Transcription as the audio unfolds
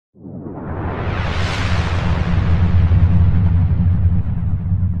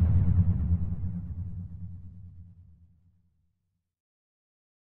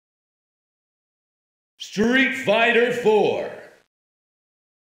Street Fighter 4.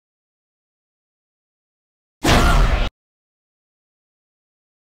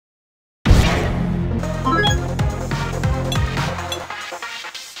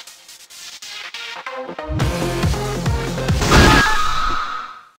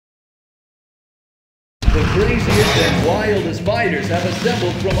 The craziest and wildest fighters have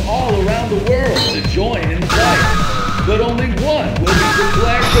assembled from all around the world to join in the fight. But only one will be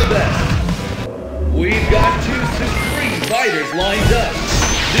declared the best. We've got two supreme fighters lined up.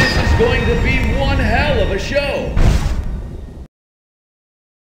 This is going to be one hell of a show.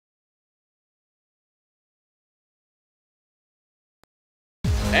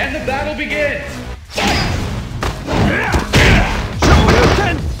 And the battle begins.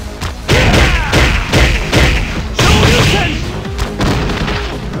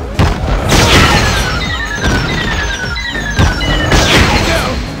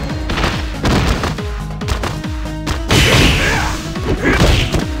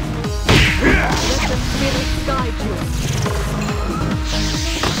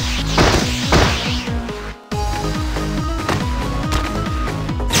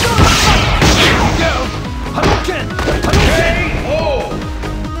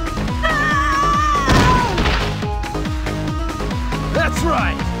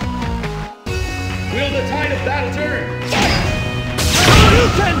 Will the tide of battle turn?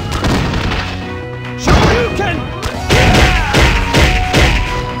 Hadouken! Hadouken!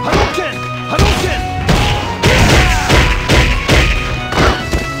 Hadouken! Hadouken!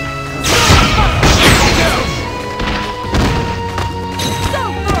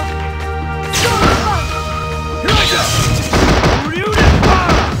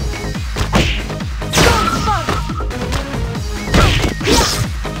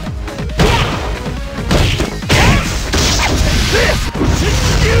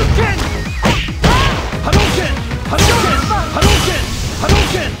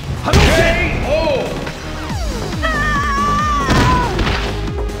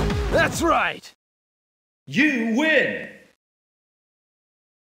 That's right! You win!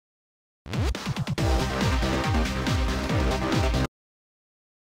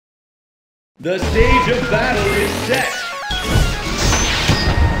 The stage of battle is set!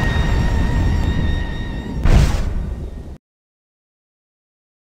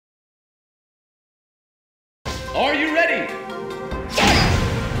 Are you ready?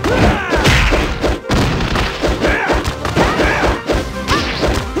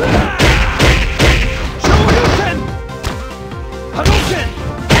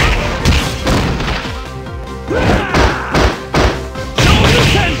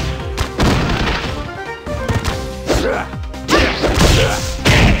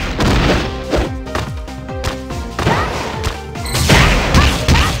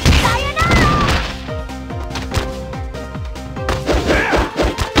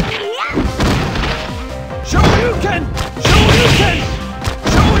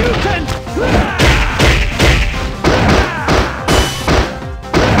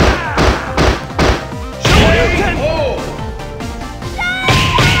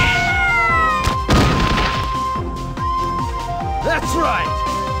 That's right!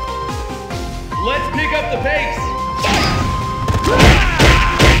 Let's pick up the pace!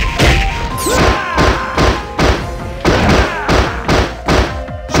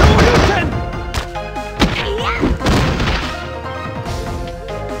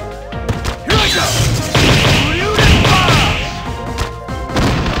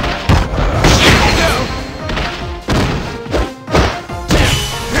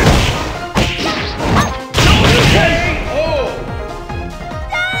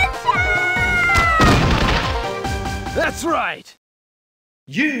 That's right!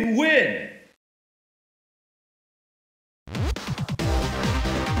 You win!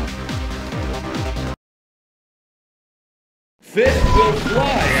 Fist will fly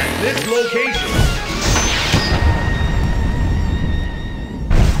at this location.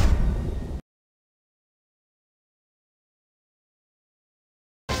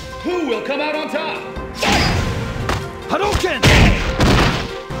 Who will come out on top? Hadouken!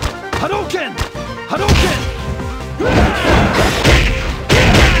 Hadouken! Hadouken!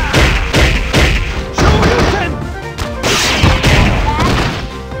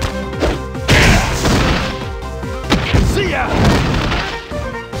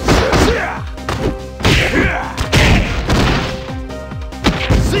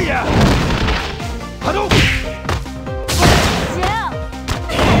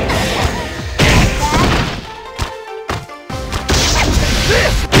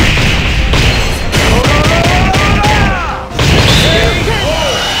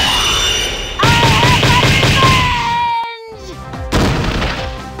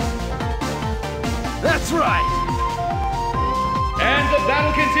 That's right! And the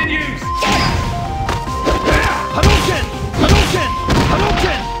battle continues! Hadouken! Hadouken!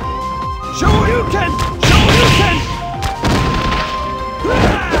 Hadouken! Shoryuken! Shoryuken!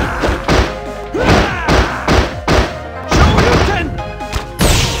 Shoryuken!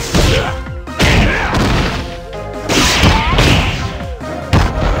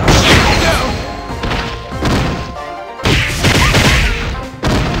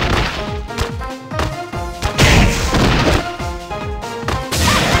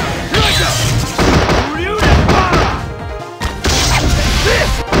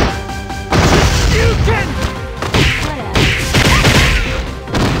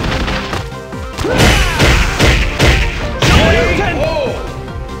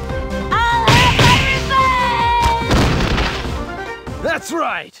 That's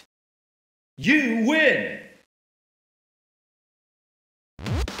right! You win!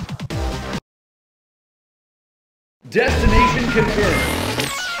 Destination confirmed.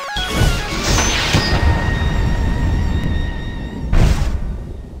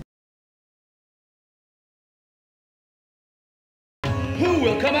 Who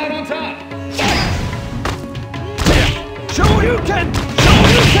will come out on top? Shoryuken!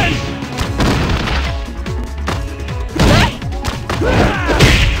 Shoryuken!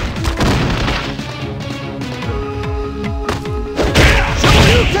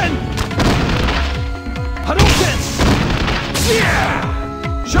 Shoryuken! Hadouken!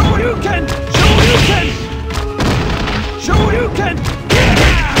 Shoryuken! Shoryuken! Shoryuken!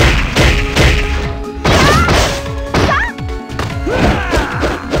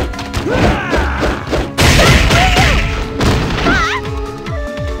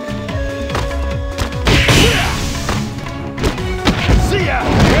 See ya!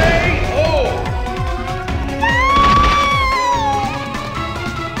 KO!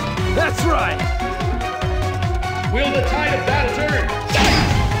 That's right! Will the tide of battle turn?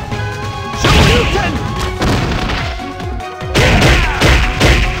 Shoryuken!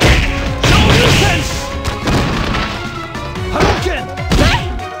 Shoryuken! Hadouken!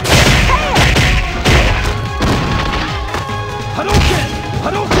 Hadouken!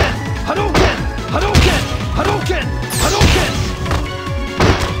 Hadouken! Hadouken! Hadouken! Hadouken! Hadouken!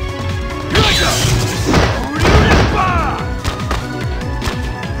 Here I go! Ryurenpa!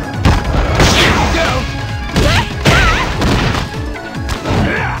 Go!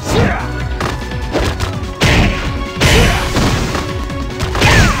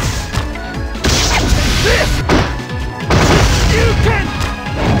 This! You can!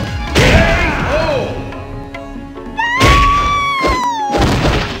 KO!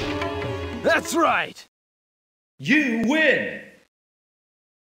 That's right! You win!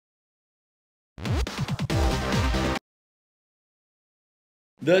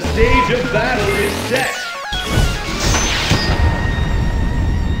 The stage of battle is set!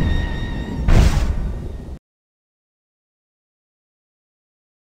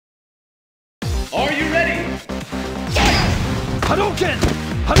 Are you ready? Hadouken!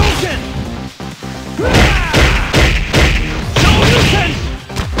 Hadouken! Shoryuken!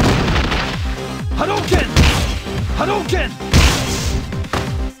 Hadouken! Hadouken!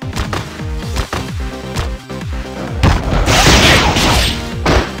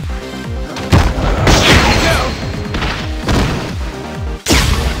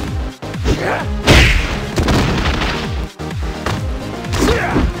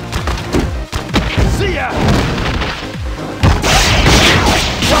 See ya!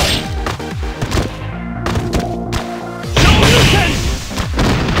 Shoryuken!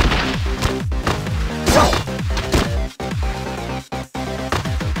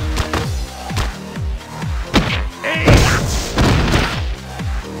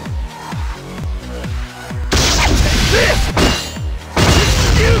 This!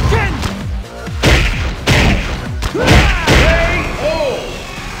 You can! KO!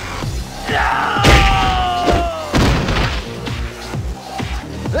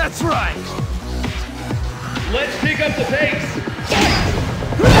 That's right! Let's pick up the pace!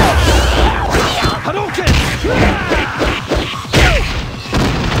 Hadouken!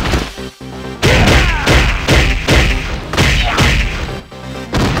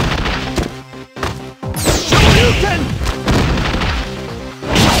 Shoryuken!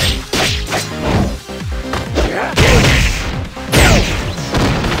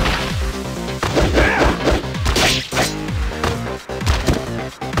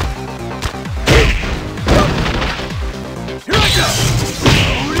 Here I go!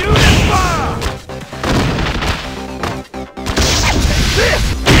 Ryurenpa!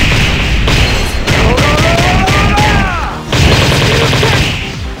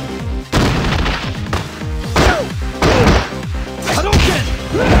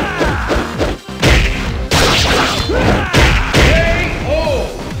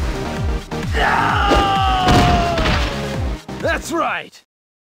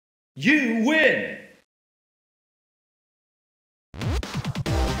 You win!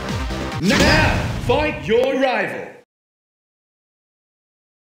 Now, fight your rival!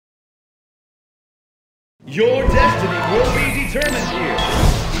 Your destiny will be determined here!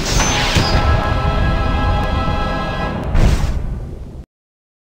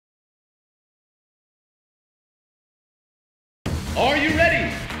 Are you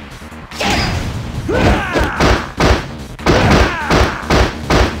ready?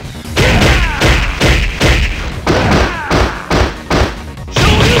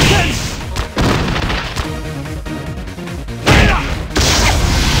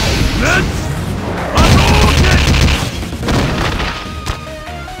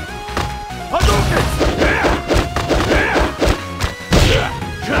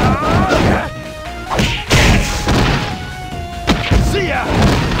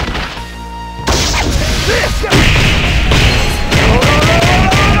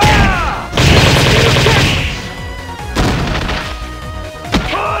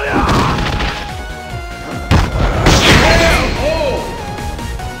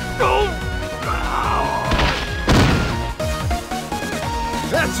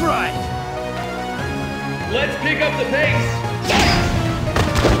 That's right! Let's pick up the pace!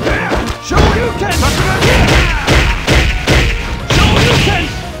 Show you can! Show you can!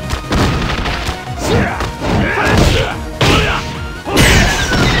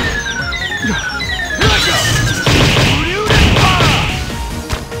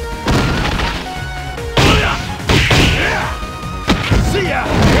 See ya!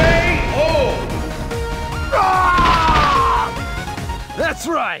 KO! That's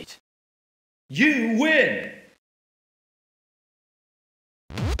right! You win!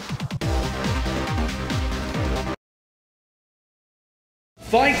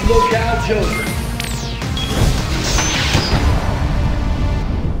 Fight locale chosen.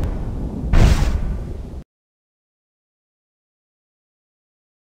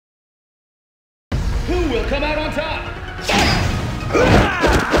 Who will come out on top?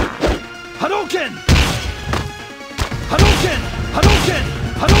 Hadouken! Hadouken! Hadouken!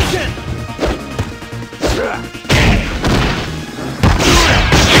 Hadouken!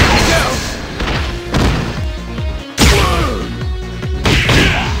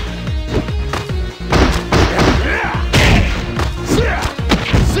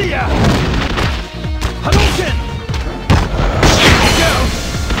 See ya! Hadouken!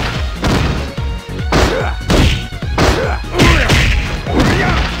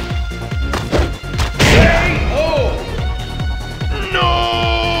 No!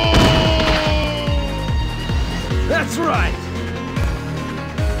 That's right!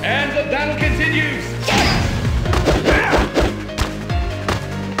 And the battle continues!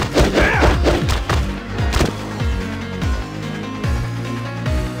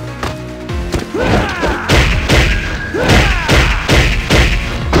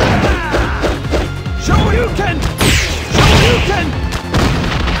 Show you can! Show you can!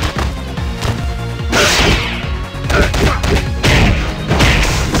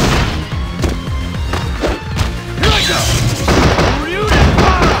 Here I go!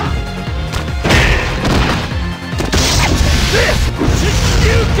 This!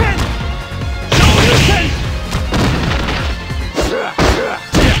 You can! Show you can!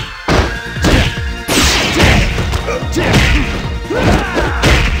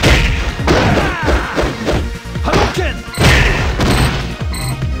 Hadouken!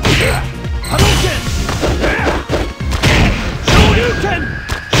 Hadouken! Shoryuken!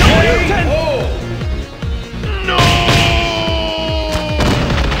 Shoryuken! No!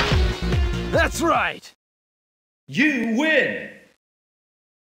 That's right! You win!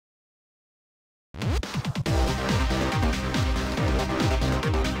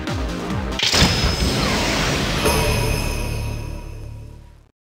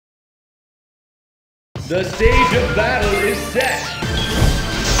 The stage of battle is set!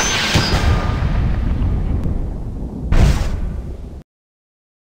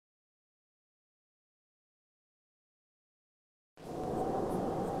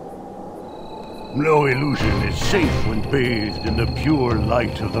 No illusion is safe when bathed in the pure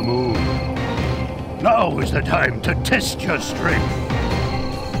light of the moon. Now is the time to test your strength.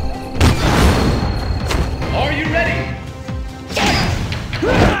 Are you ready?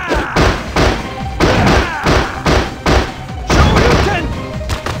 Shoryuken!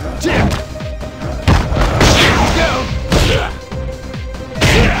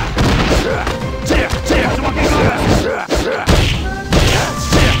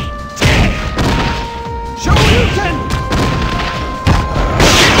 Shoryuken!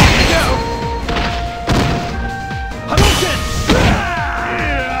 Hadouken!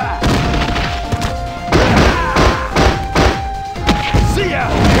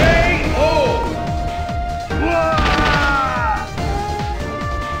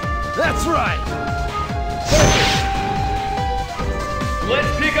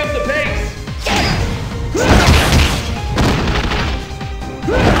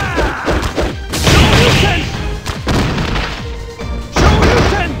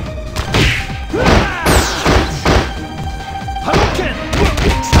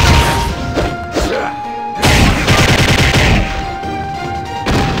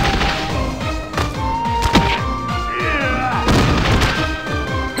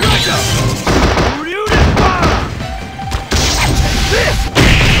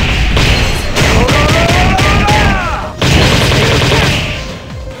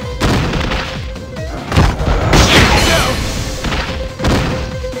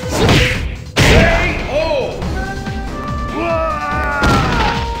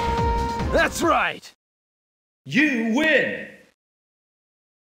 That's right! You win!